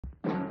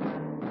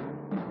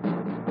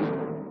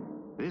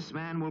This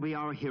man will be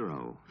our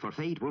hero, for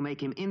fate will make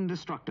him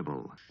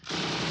indestructible.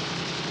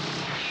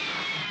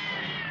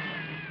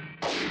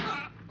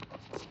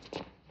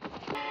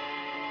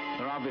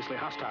 They're obviously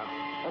hostile.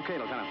 Okay,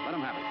 Lieutenant, let them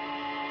have it.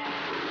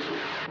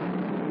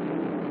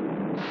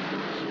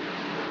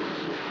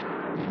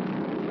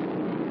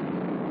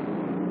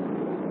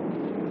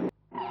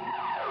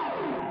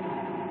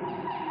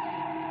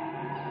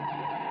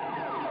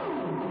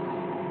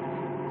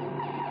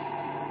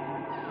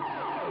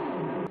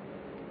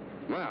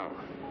 Well,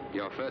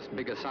 your first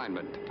big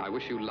assignment. I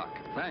wish you luck.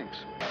 Thanks.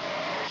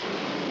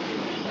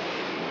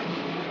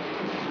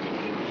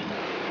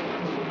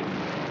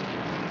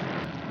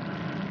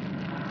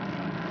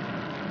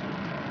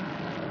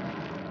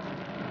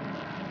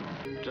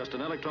 Just an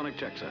electronic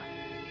check, sir.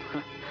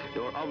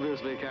 You're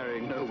obviously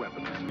carrying no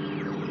weapons.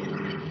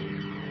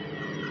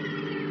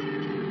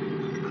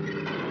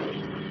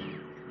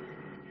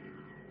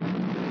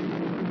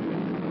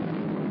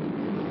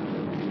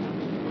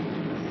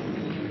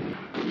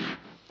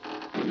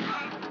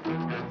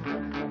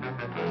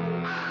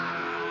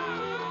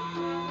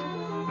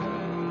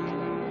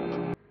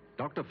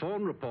 Dr.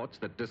 Fawn reports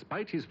that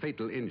despite his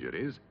fatal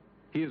injuries,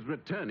 he is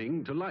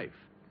returning to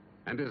life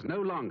and is no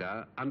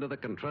longer under the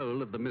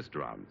control of the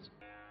Mysterons.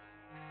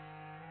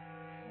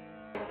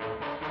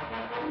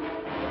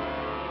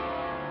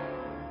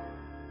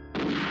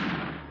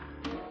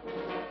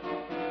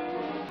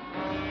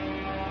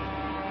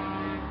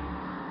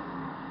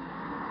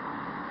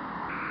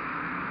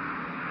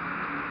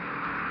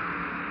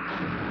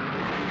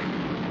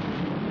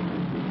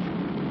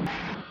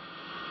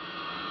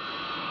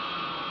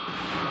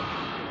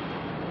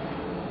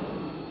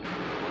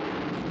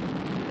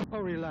 Oh,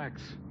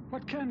 relax.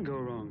 What can go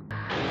wrong?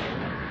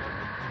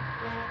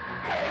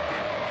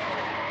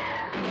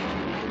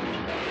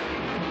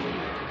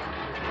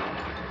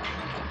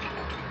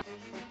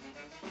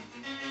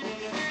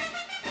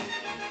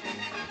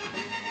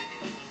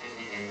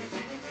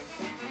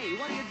 Hey,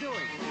 what are you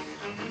doing?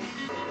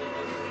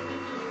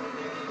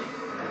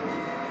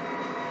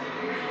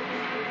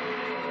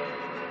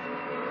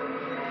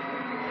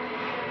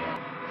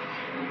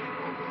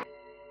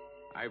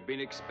 I've been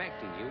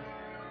expecting you.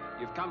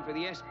 You've come for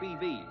the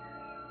SPV.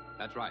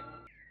 That's right.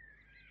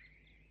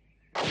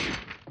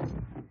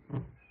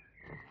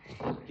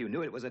 You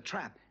knew it was a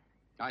trap.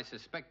 I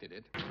suspected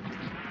it.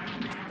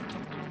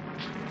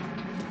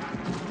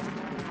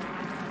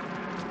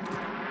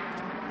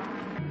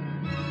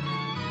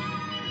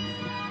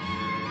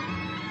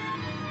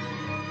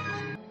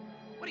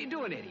 What are you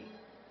doing, Eddie?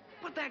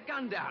 Put that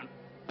gun down.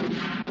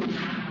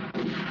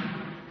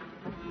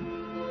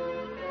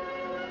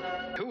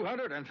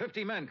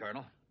 250 men,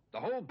 Colonel. The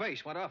whole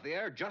base went off the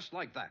air just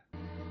like that.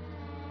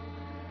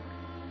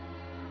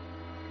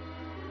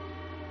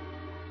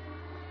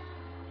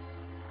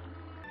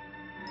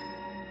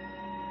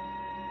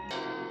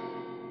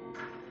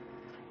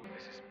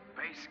 This is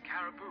Base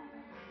Caribou.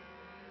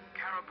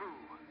 Caribou.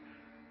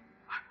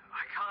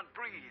 I can't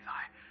breathe.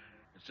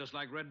 It's just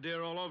like Red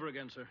Deer all over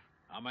again, sir.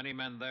 How many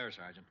men there,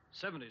 Sergeant?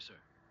 70, sir.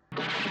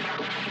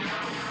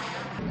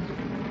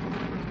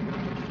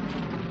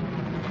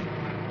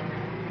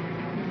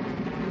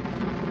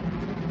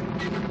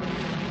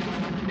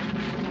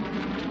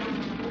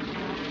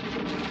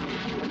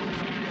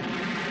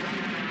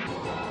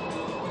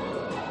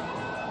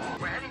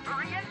 We're heading for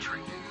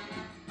re-entry.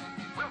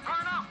 We'll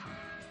burn up.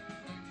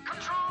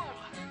 Control.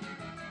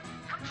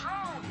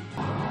 Control.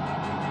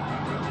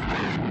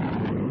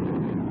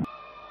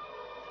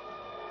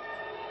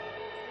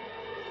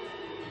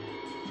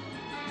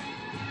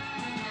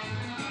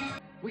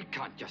 We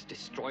can't just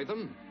destroy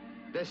them.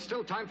 There's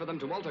still time for them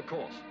to alter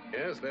course.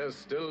 Yes, there's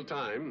still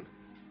time,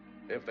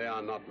 if they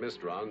are not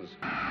Mysterons.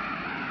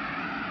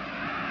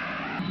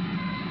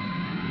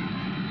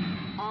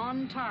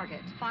 On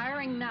target.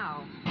 Firing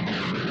now.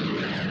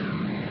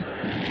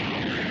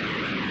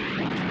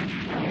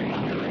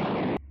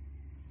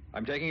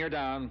 I'm taking her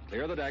down.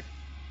 Clear the deck.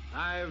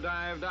 Dive,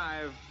 dive,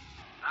 dive.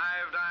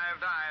 Dive, dive,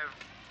 dive.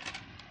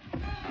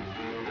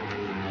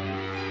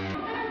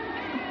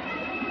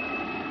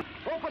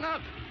 Open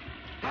up!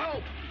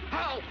 Help!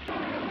 Help!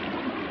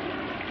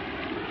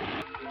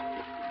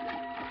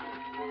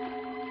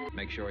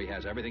 Make sure he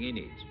has everything he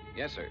needs.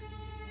 Yes, sir.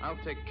 I'll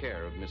take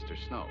care of Mr.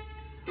 Snow.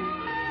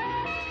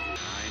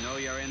 I know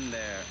you're in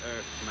there,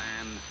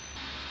 Earthman.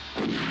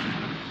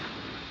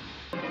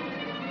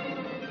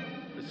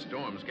 The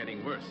storm's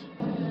getting worse.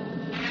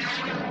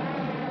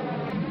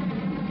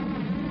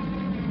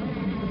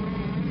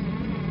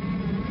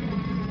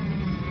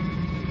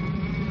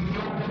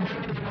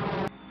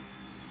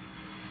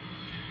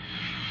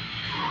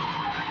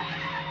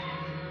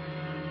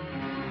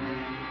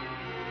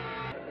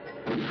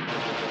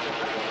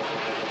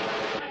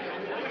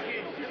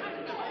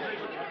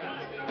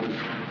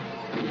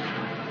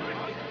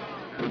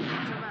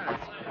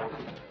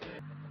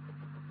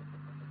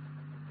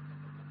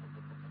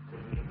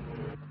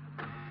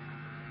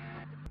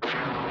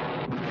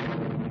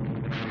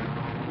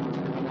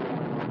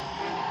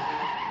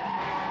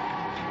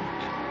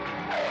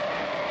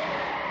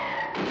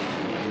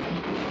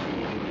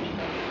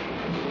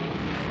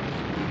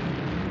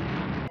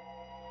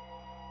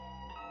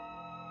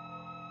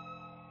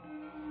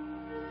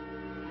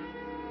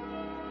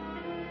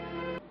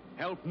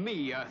 help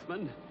me,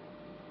 Earthman.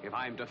 If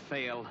I'm to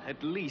fail,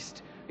 at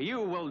least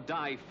you will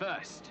die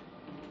first.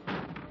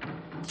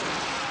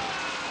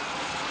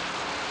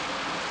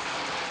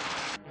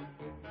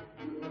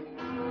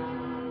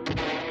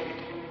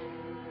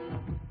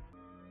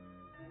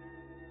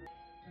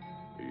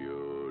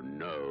 You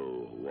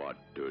know what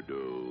to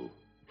do.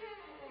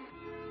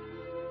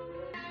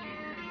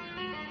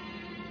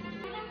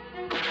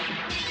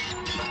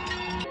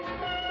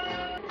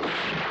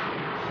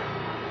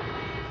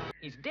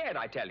 He's dead,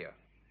 I tell you.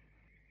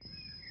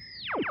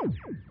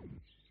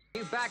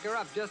 You back her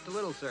up just a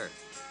little, sir.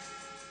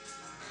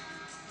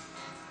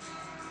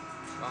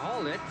 Well,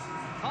 hold it.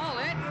 Hold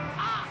it!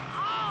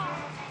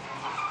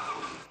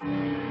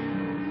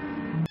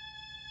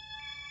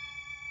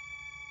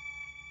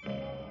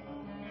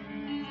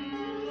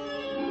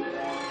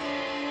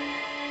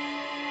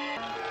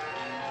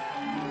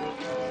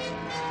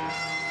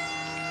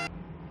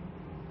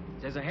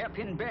 There's a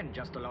hairpin bend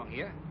just along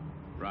here.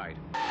 Right.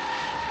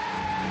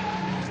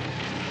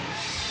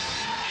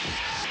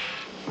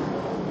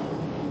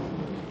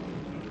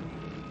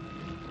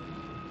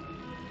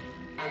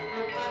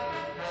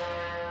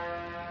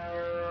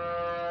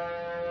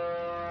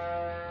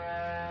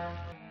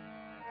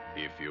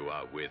 If you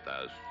are with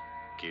us,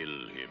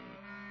 kill him.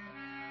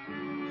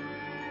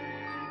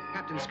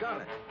 Captain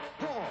Scarlet.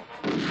 Paul!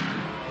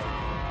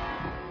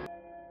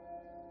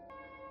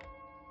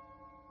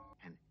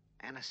 An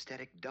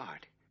anesthetic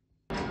dart.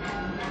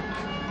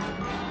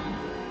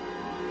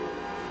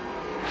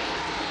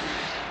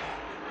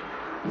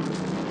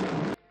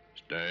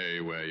 Stay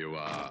where you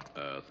are,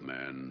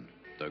 Earthman.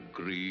 The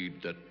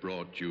greed that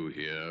brought you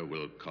here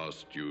will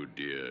cost you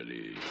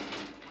dearly.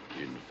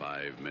 In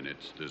 5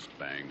 minutes, this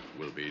bank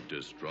will be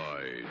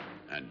destroyed,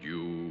 and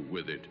you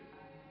with it.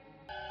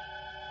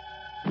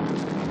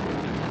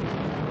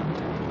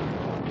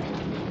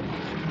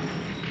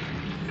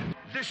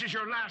 This is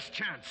your last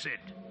chance,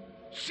 Sid.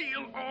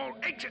 Seal all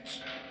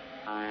exits.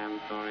 I am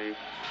sorry.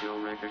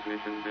 No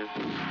recognition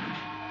business.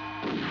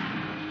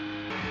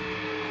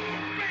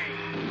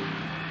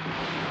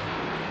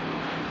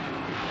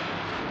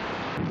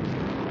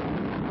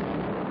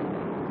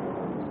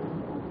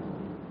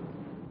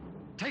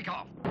 Take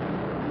off!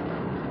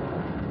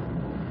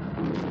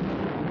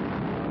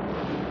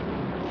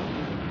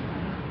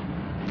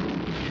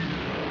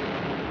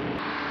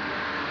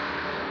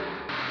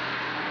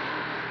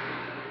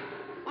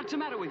 What's the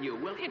matter with you?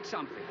 We'll hit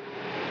something.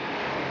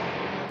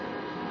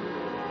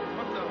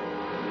 What the?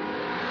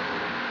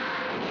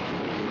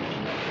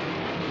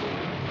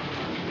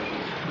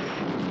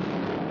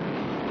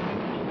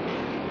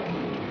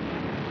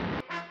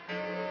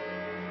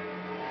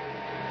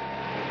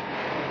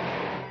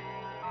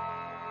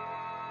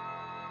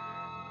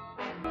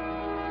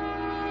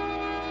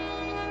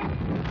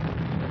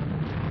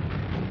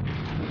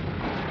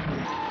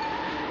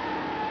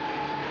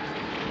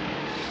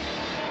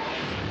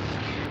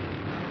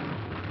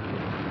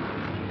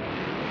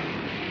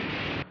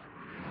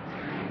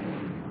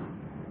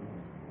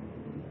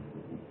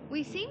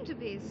 We seem to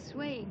be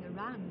swaying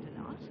around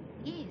a lot.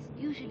 Yes,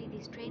 usually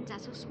these trains are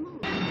so smooth.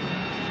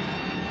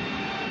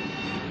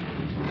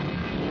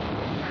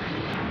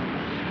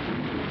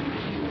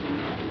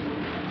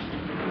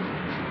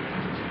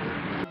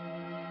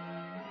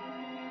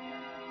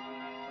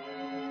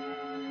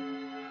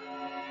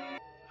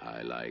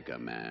 I like a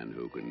man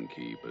who can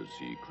keep a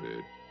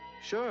secret.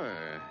 Sure.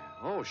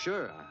 Oh,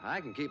 sure.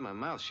 I can keep my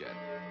mouth shut.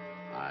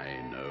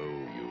 I know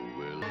you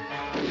will.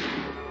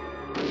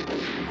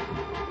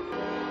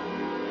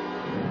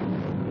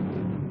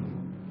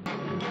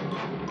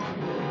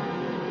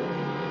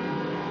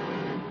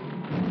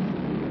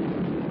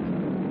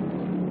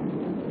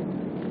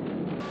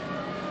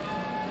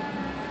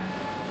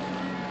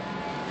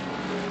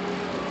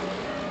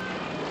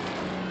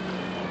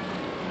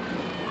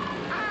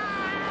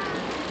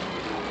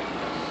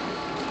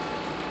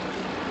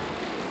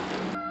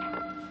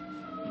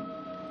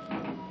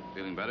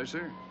 Feeling better,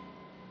 sir?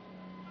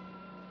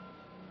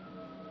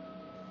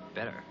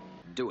 Better.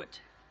 Do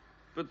it.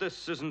 But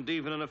this isn't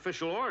even an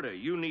official order.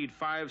 You need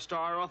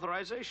 5-star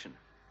authorization.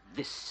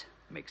 This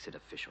makes it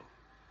official.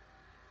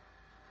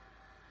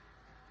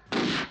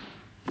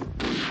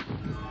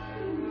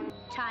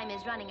 Time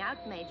is running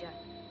out, Major.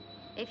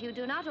 If you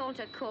do not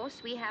alter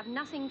course, we have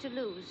nothing to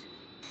lose.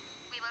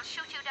 We will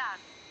shoot you down.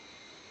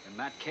 In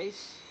that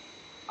case,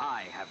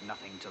 I have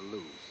nothing to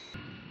lose.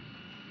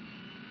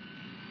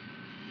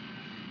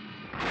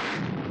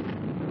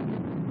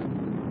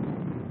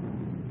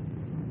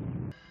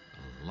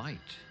 The light,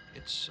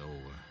 it's so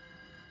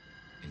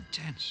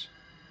intense.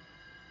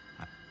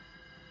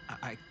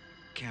 I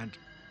can't.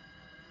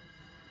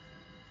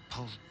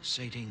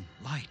 Pulsating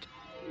light.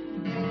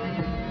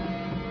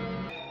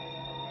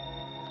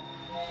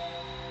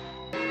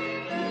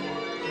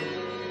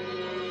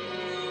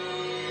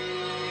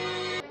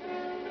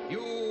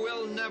 You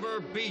will never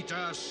beat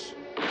us.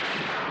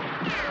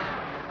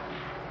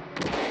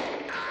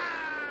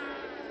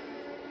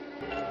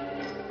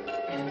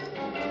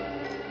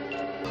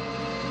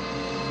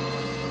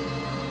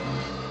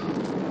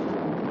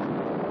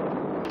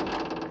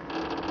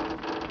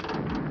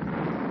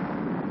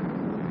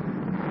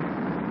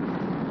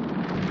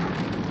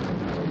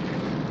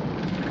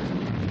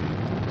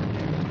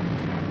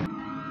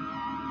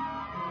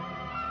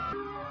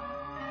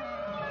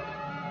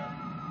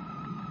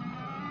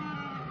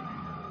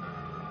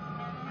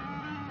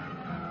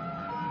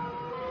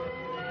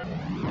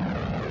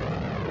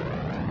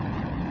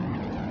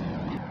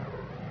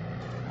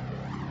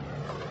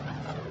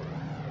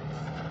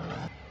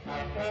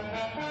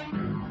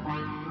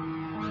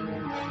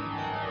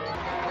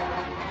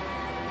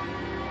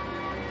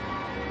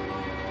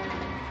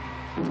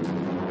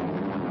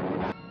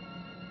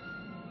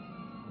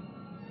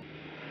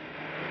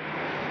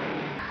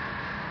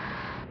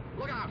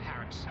 Look out,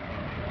 Harris.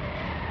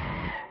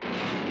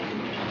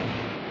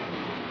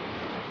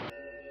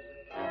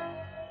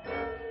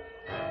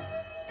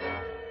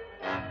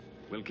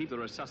 We'll keep the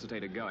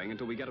resuscitator going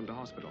until we get him to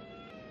hospital.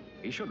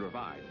 He should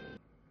revive.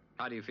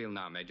 How do you feel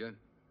now, Major?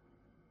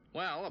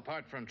 Well,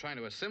 apart from trying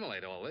to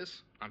assimilate all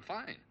this, I'm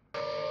fine.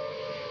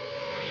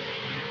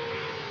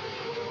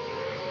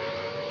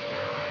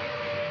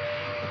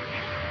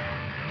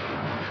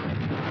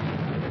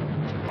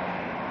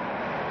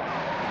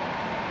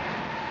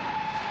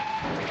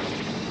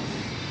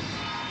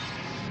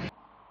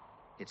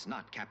 It's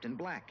not Captain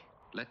Black.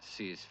 Let's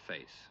see his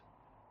face.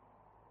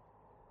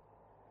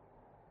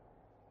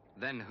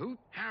 Then who?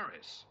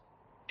 Harris.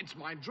 It's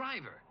my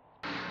driver.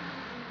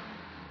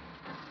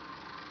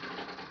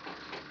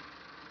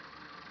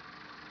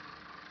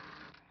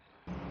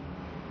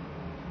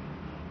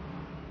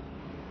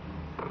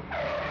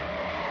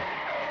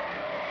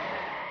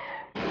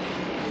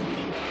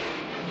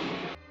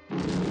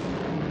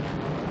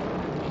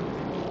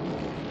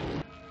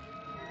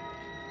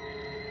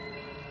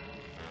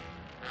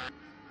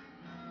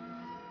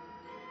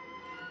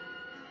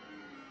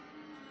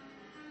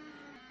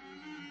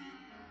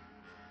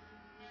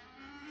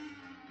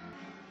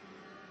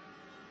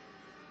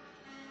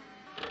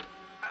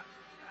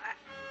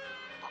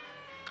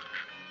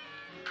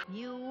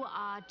 You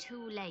are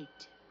too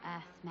late,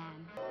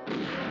 Earthman.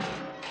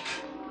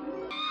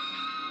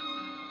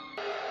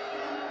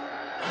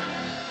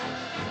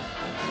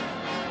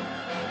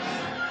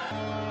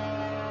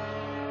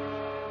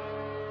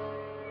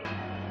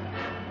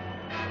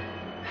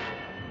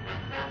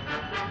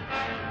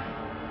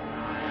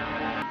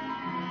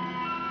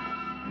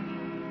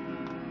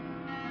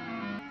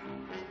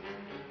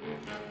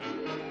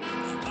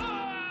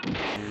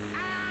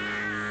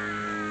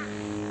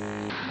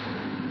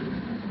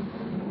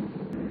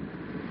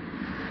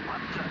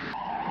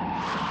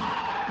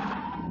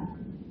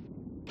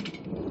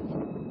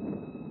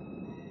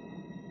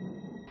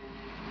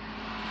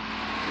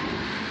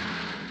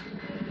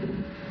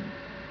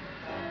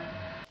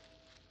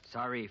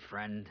 Sorry,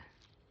 friend.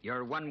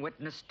 You're one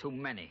witness too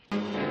many.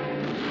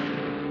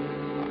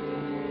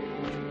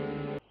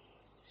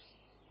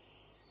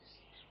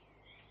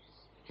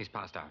 He's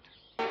passed out.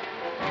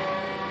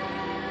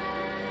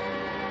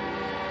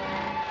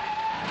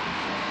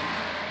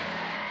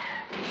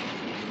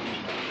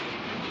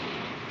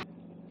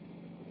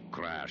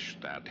 Crash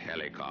that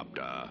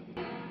helicopter.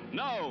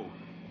 No!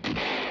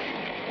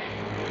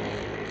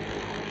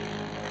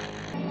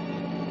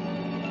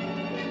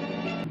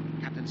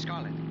 Captain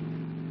Scarlet.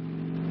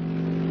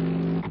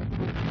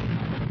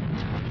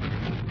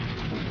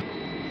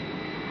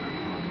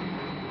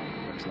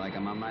 Looks like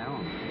I'm on my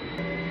own.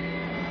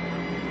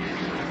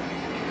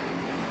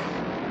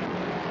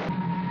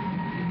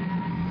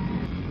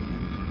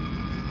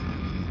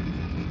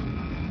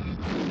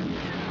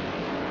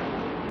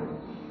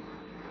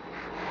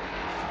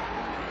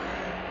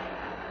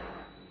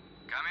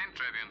 Come in,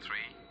 Tribune 3.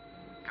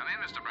 Come in,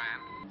 Mr.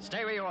 Brand.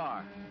 Stay where you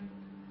are.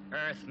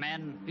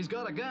 Earthmen. He's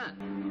got a gun.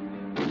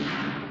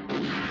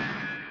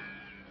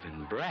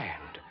 And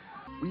Brand,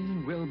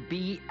 we will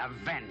be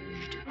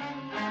avenged.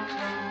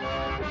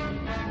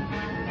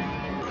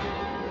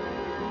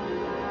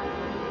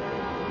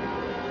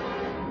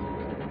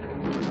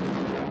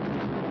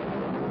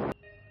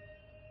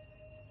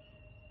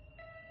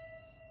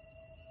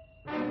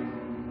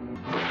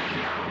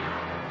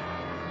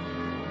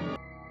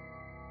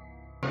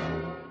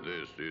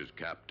 This is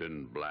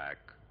Captain Black,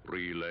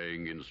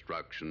 relaying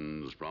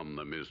instructions from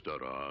the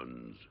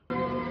Mysterons.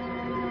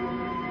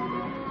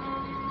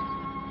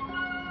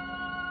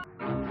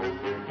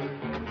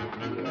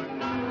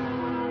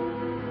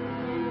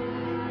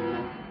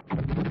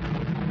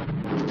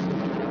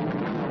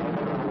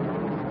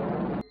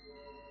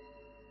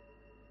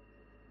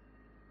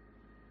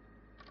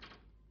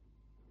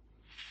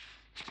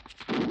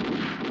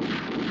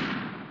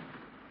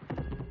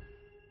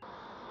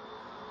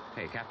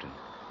 Hey, Captain.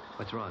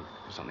 What's wrong?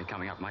 There's something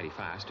coming up mighty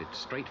fast. It's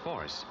straight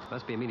for us.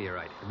 Must be a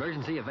meteorite.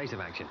 Emergency evasive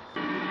action.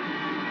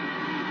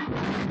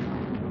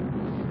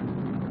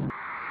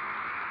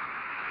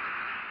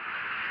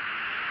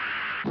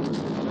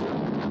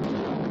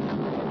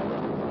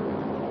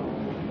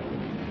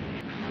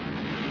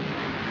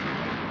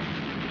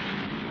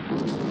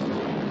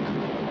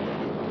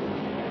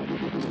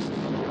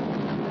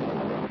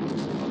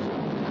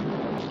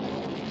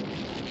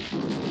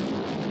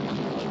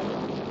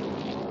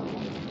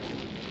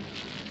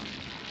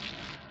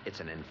 It's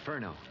an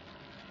inferno.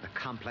 The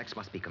complex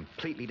must be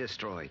completely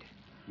destroyed.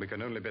 We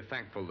can only be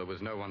thankful there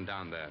was no one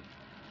down there.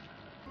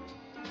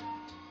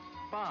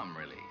 Bomb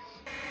release.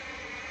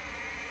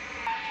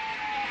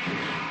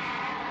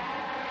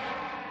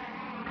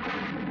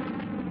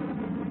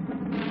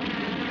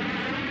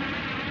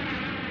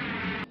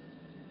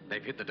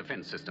 They've hit the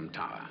defense system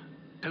tower.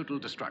 Total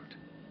destruct.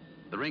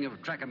 The ring of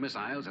tracker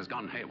missiles has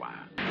gone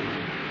haywire.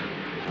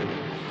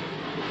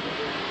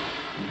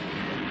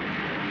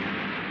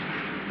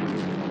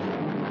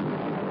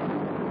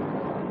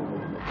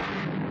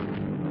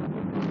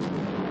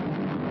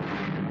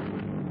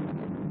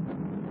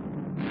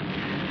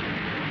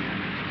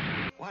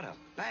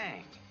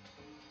 Bang!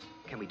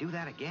 Can we do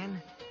that again?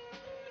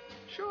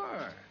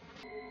 Sure.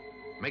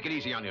 Make it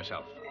easy on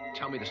yourself.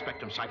 Tell me the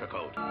Spectrum cipher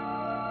code.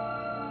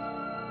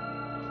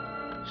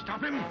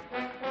 Stop him!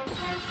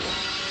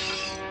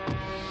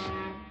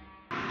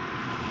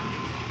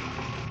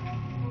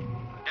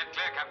 Get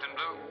clear, Captain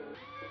Blue.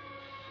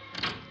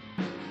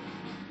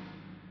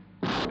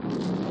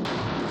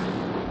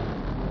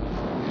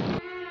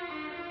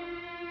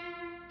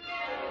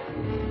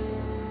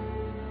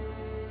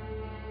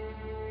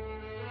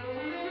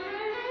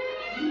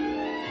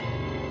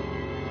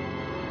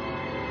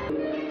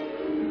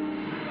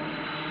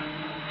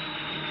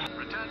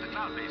 Return to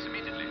Cloud Base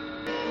immediately.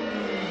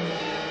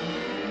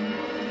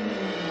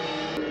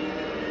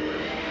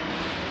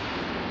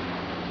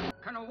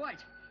 Colonel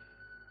White!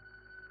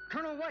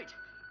 Colonel White!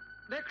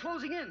 They're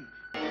closing in!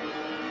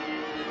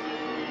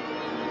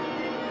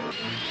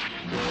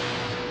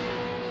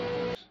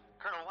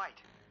 Colonel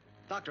White,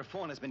 Dr.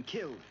 Fawn has been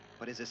killed,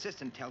 but his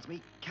assistant tells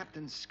me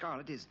Captain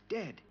Scarlet is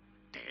dead.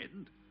 Dead?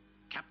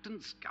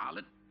 Captain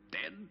Scarlet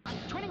dead?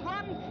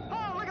 21?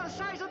 Oh, look at the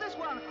size of this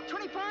one!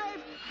 25?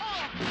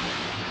 Oh!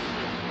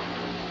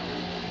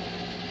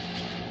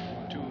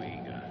 Too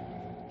eager.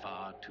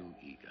 Far too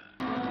eager.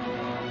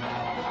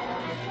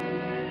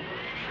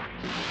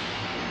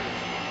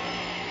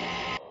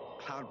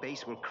 Cloud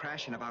Base will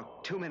crash in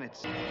about 2 minutes.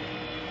 Is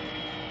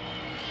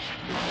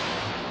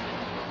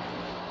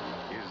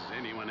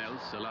anyone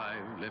else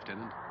alive,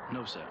 Lieutenant?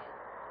 No, sir.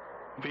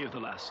 We are the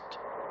last.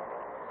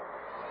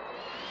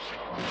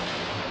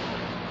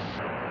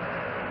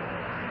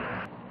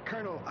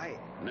 Colonel,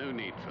 No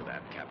need for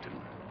that, Captain.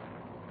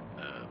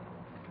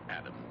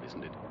 Adam,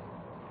 isn't it?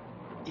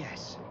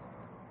 Yes.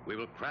 We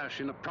will crash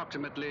in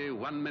approximately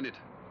 1 minute.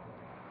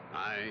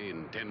 I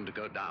intend to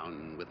go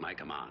down with my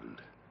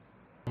command.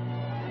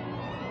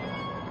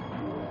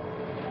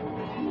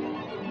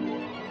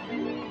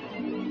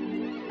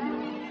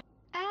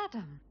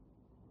 Adam.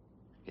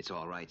 It's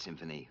all right,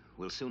 Symphony.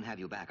 We'll soon have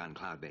you back on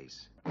Cloud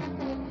Base.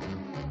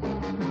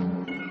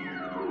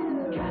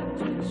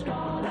 Captain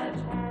Scarlet,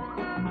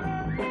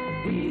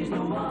 he's the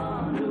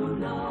one who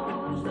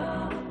knows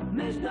the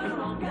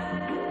Mysteron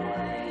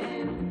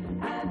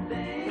game and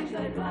things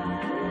they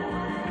plan.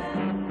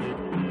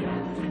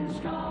 Captain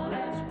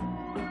Scarlet,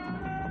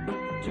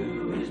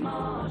 to his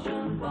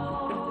Martian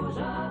foes,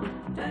 a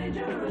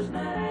dangerous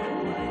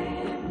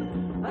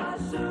name, a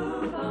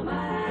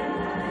Superman.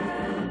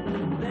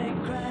 They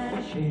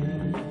crash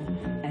him,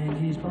 and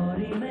his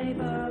body may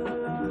burn.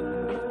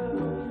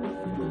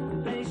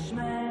 They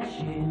smash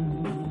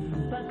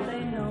him, but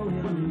they know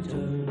he'll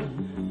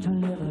return to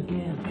live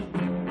again.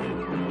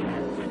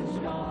 Captain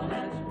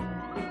Scarlet,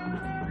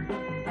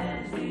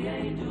 as the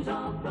angels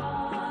are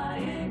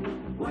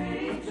flying,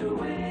 wing to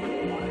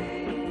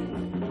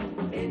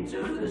wing,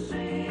 into the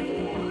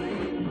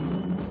sea.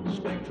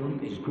 Spectrum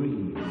is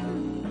green.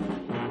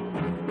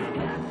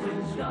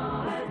 Captain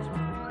Scarlet,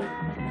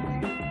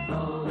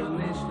 though the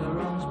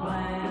Mysterons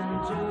plan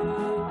to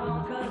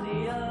conquer the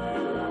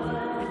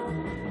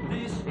earth,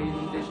 this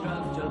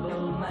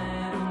indestructible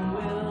man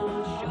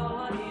will show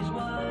what he's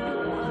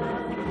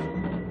worth.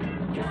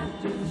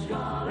 Captain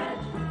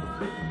Scarlet,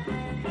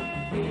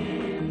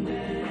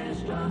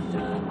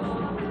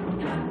 indestructible.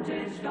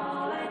 Captain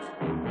Scarlet.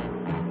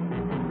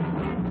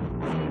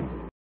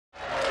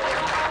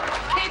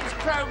 Kids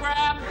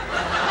program.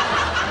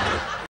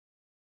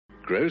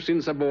 Gross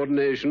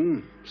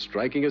insubordination,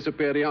 striking a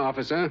superior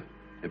officer,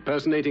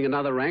 impersonating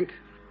another rank,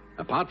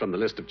 apart from the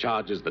list of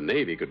charges the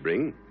Navy could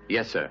bring.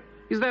 Yes, sir.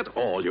 Is that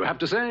all you have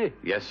to say?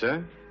 Yes,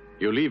 sir.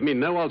 You leave me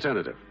no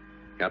alternative.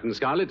 Captain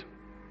Scarlet,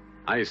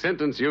 I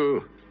sentence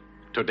you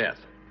to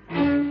death.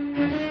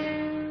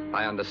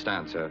 I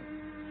understand, sir.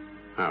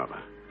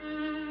 However,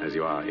 as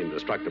you are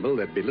indestructible,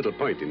 there'd be little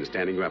point in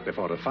standing you up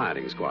before a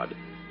firing squad.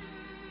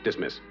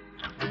 Dismiss.